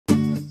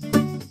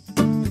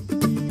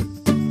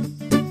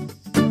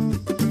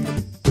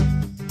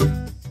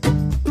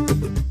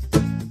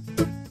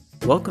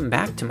welcome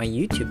back to my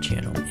YouTube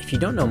channel. If you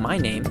don't know my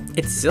name,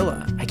 it's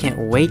Zillah. I can't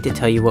wait to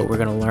tell you what we're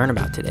going to learn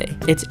about today.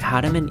 It's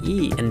Adam and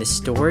Eve and the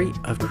story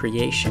of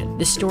creation.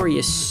 This story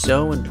is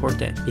so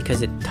important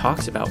because it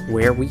talks about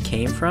where we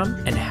came from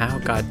and how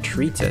God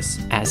treats us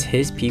as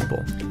his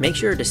people. Make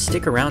sure to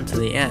stick around to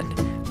the end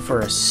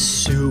for a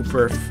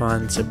super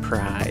fun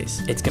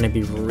surprise. It's gonna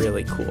be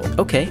really cool.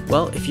 Okay,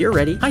 well, if you're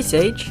ready, hi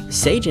Sage.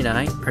 Sage and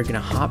I are gonna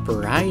hop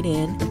right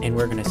in and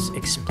we're gonna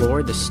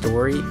explore the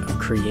story of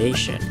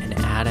creation and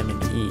Adam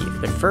and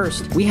Eve. But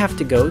first, we have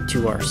to go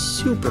to our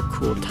super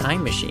cool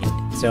time machine.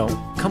 So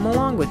come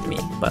along with me.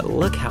 But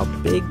look how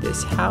big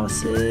this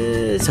house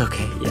is.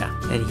 Okay, yeah.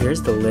 And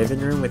here's the living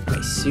room with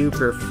my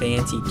super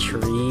fancy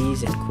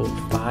trees and cool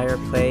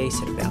fireplace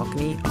and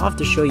balcony. I'll have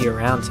to show you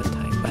around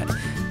sometime, but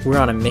we're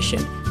on a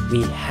mission.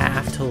 We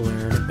have to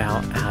learn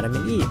about Adam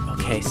and Eve.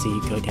 Okay, so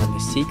you go down the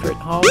secret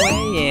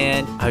hallway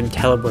and I'm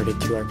teleported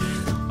to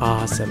our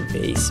awesome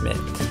basement.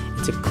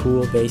 It's a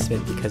cool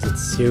basement because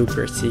it's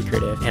super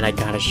secretive, and I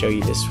gotta show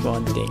you this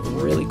one thing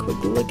really quick.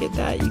 Look at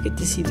that. You get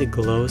to see the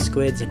glow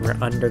squids and we're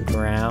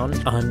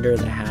underground under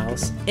the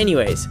house.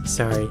 Anyways,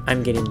 sorry,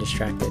 I'm getting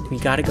distracted. We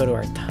gotta go to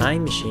our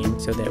time machine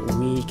so that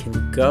we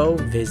can go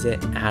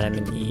visit Adam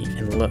and Eve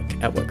and look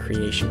at what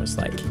creation was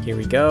like. Here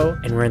we go,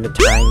 and we're in the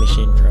time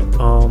machine room.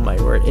 Oh my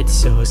word, it's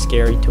so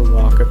scary to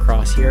walk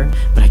across here,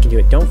 but I can do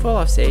it. Don't fall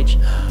off, Sage.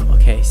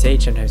 Okay,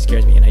 Sage sometimes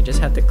scares me, and I just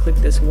have to click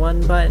this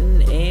one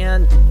button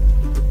and...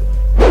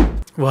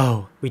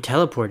 Whoa, we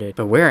teleported,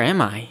 but where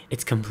am I?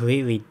 It's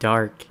completely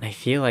dark. I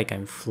feel like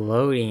I'm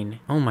floating.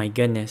 Oh my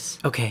goodness.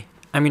 Okay,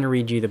 I'm gonna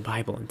read you the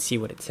Bible and see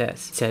what it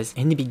says. It says,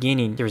 in the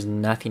beginning, there was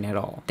nothing at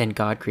all. Then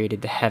God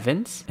created the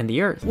heavens and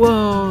the earth.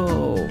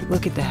 Whoa,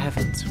 look at the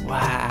heavens.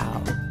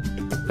 Wow.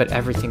 But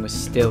everything was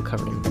still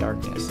covered in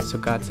darkness. So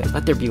God said,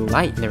 let there be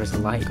light. And there was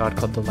light. God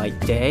called the light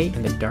day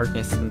and the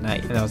darkness the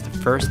night. And that was the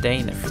first day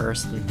and the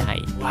first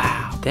night.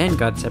 Wow. Then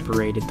God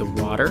separated the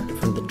water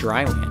from the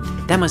dry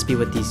land. That must be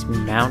what these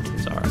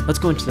mountains are. Let's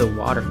go into the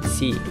water and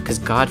see. Because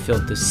God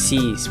filled the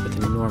seas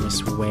with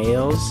enormous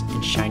whales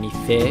and shiny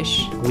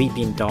fish,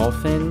 weeping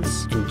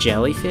dolphins and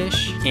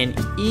jellyfish, and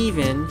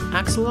even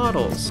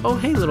axolotls. Oh,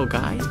 hey, little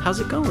guy. How's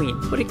it going?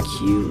 What a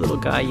cute little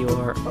guy you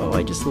are. Oh,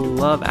 I just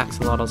love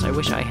axolotls. I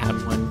wish I had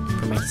one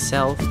for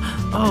myself.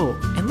 Oh,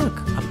 and look,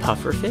 a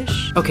puffer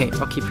fish. Okay,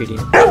 I'll keep reading.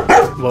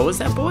 What was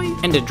that, boy?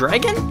 And a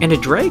dragon? And a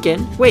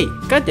dragon? Wait,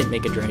 God didn't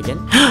make a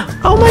dragon.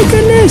 Oh my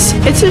goodness,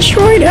 it's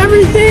destroyed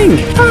everything.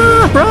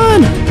 Ah,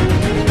 run!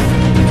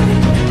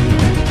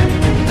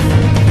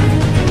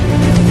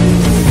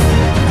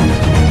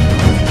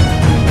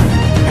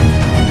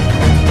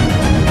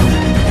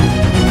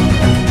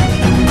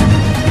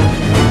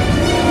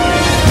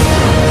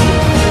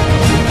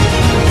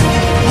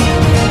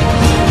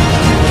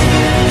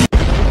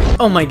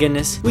 Oh my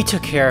goodness, we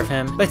took care of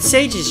him. But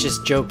Sage is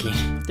just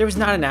joking. There was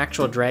not an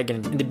actual dragon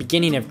in the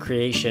beginning of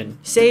creation.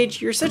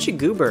 Sage, you're such a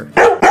goober.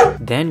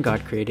 Then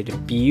God created a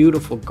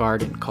beautiful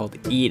garden called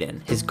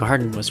Eden. His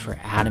garden was for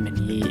Adam and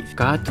Eve.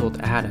 God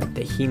told Adam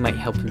that he might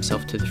help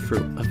himself to the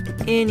fruit of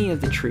any of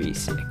the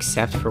trees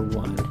except for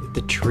one,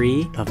 the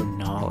tree of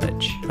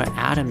knowledge. But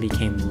Adam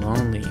became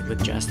lonely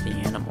with just the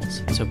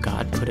animals. So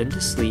God put him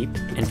to sleep,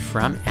 and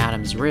from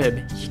Adam's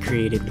rib, he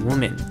created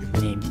woman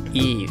named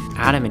Eve.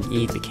 Adam and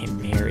Eve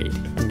became married.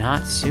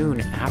 Not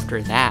soon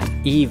after that,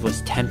 Eve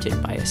was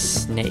tempted by a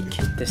snake.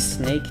 The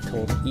snake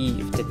told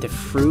Eve that the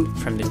fruit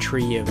from the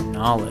tree of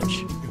knowledge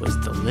was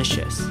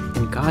delicious,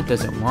 and God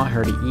doesn't want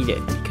her to eat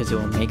it because it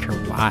will make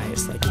her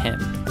wise like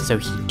him. So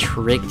he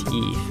tricked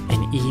Eve,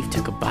 and Eve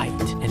took a bite,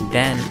 and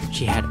then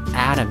she had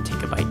Adam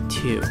take a bite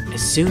too.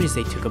 As soon as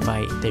they took a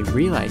bite, they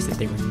realized that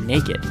they were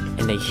naked,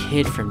 and they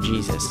hid from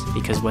Jesus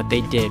because what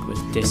they did was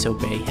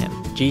disobey him.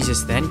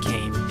 Jesus then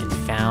came and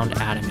found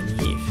Adam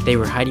and Eve. They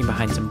were hiding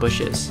behind some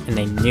bushes, and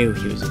they knew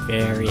he was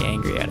very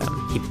angry at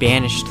them. He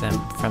banished them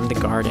from the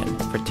garden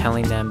for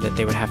telling them that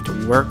they would have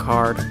to work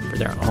hard for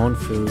their own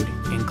food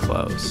and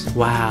clothes.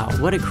 Wow,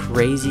 what a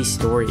crazy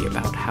story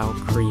about how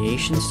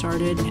creation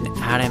started and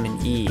Adam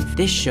and Eve.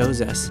 This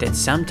shows us that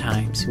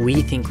sometimes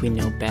we think we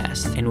know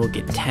best and will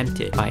get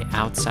tempted by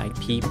outside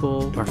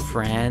people or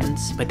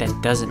friends, but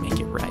that doesn't make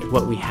it right.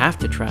 What we have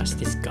to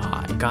trust is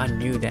God. God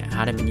knew that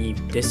Adam and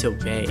Eve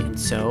disobeyed, and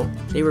so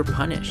they were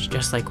punished.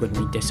 Just like when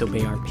we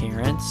disobey our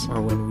parents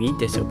or when we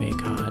disobey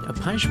God, a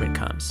punishment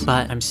comes.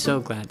 But I'm so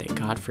glad that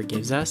God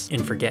forgives us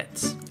and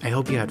forgets. I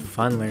hope you had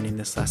fun learning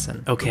this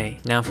lesson. Okay,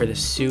 now for the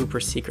super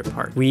secret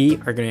part. We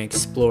are going to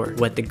explore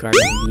what the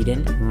Garden of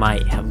Eden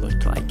might have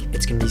looked like.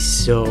 It's going to be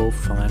so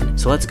fun.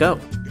 So let's go.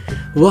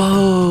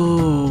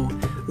 Whoa!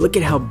 Look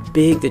at how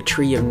big the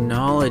tree of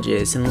knowledge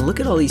is, and look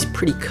at all these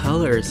pretty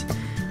colors.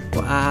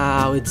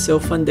 Wow, it's so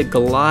fun to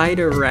glide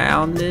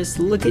around this.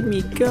 Look at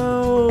me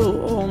go.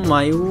 Oh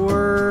my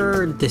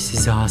word. This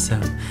is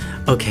awesome.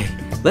 Okay,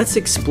 let's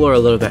explore a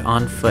little bit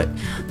on foot.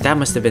 That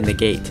must have been the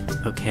gate.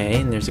 Okay,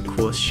 and there's a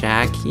cool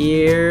shack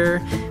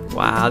here.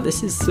 Wow,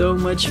 this is so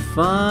much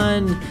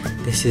fun.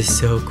 This is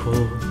so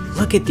cool.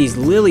 Look at these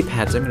lily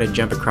pads. I'm gonna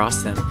jump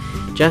across them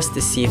just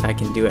to see if I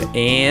can do it.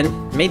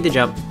 And made the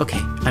jump. Okay,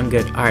 I'm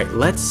good. All right,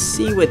 let's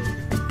see what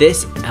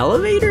this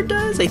elevator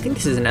does. I think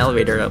this is an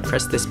elevator. I'll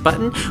press this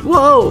button.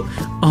 Whoa!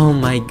 Oh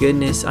my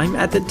goodness, I'm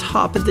at the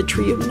top of the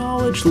tree of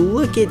knowledge.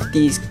 Look at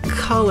these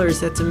colors.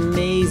 That's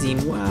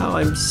amazing. Wow,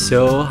 I'm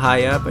so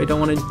high up. I don't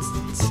want to.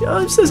 Oh,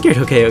 I'm so scared.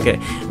 Okay.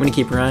 I'm gonna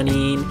keep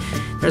running.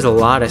 There's a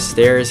lot of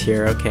stairs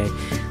here. Okay,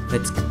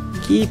 let's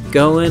keep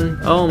going.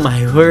 Oh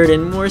my word,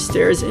 and more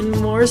stairs and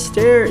more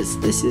stairs.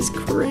 This is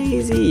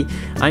crazy.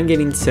 I'm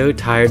getting so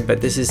tired, but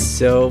this is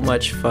so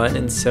much fun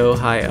and so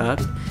high up.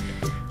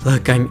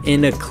 Look, I'm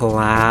in a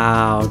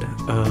cloud.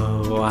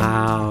 Oh,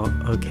 wow.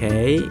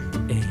 Okay,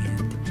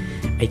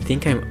 and I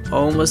think I'm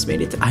almost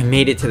made it. I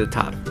made it to the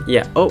top.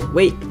 Yeah. Oh,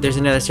 wait, there's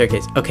another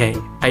staircase. Okay,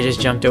 I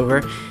just jumped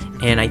over,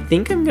 and I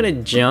think I'm gonna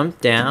jump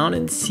down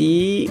and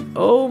see.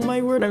 Oh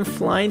my word, I'm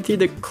flying through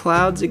the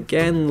clouds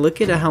again.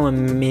 Look at how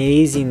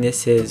amazing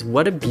this is.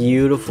 What a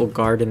beautiful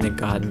garden that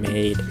God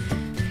made.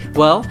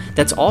 Well,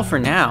 that's all for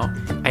now.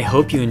 I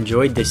hope you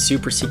enjoyed this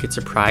super secret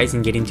surprise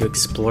and getting to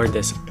explore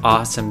this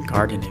awesome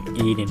Garden of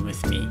Eden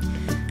with me.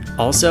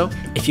 Also,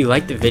 if you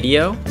liked the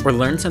video or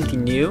learned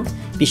something new,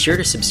 be sure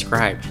to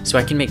subscribe so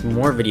I can make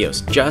more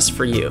videos just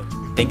for you.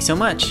 Thanks so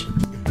much.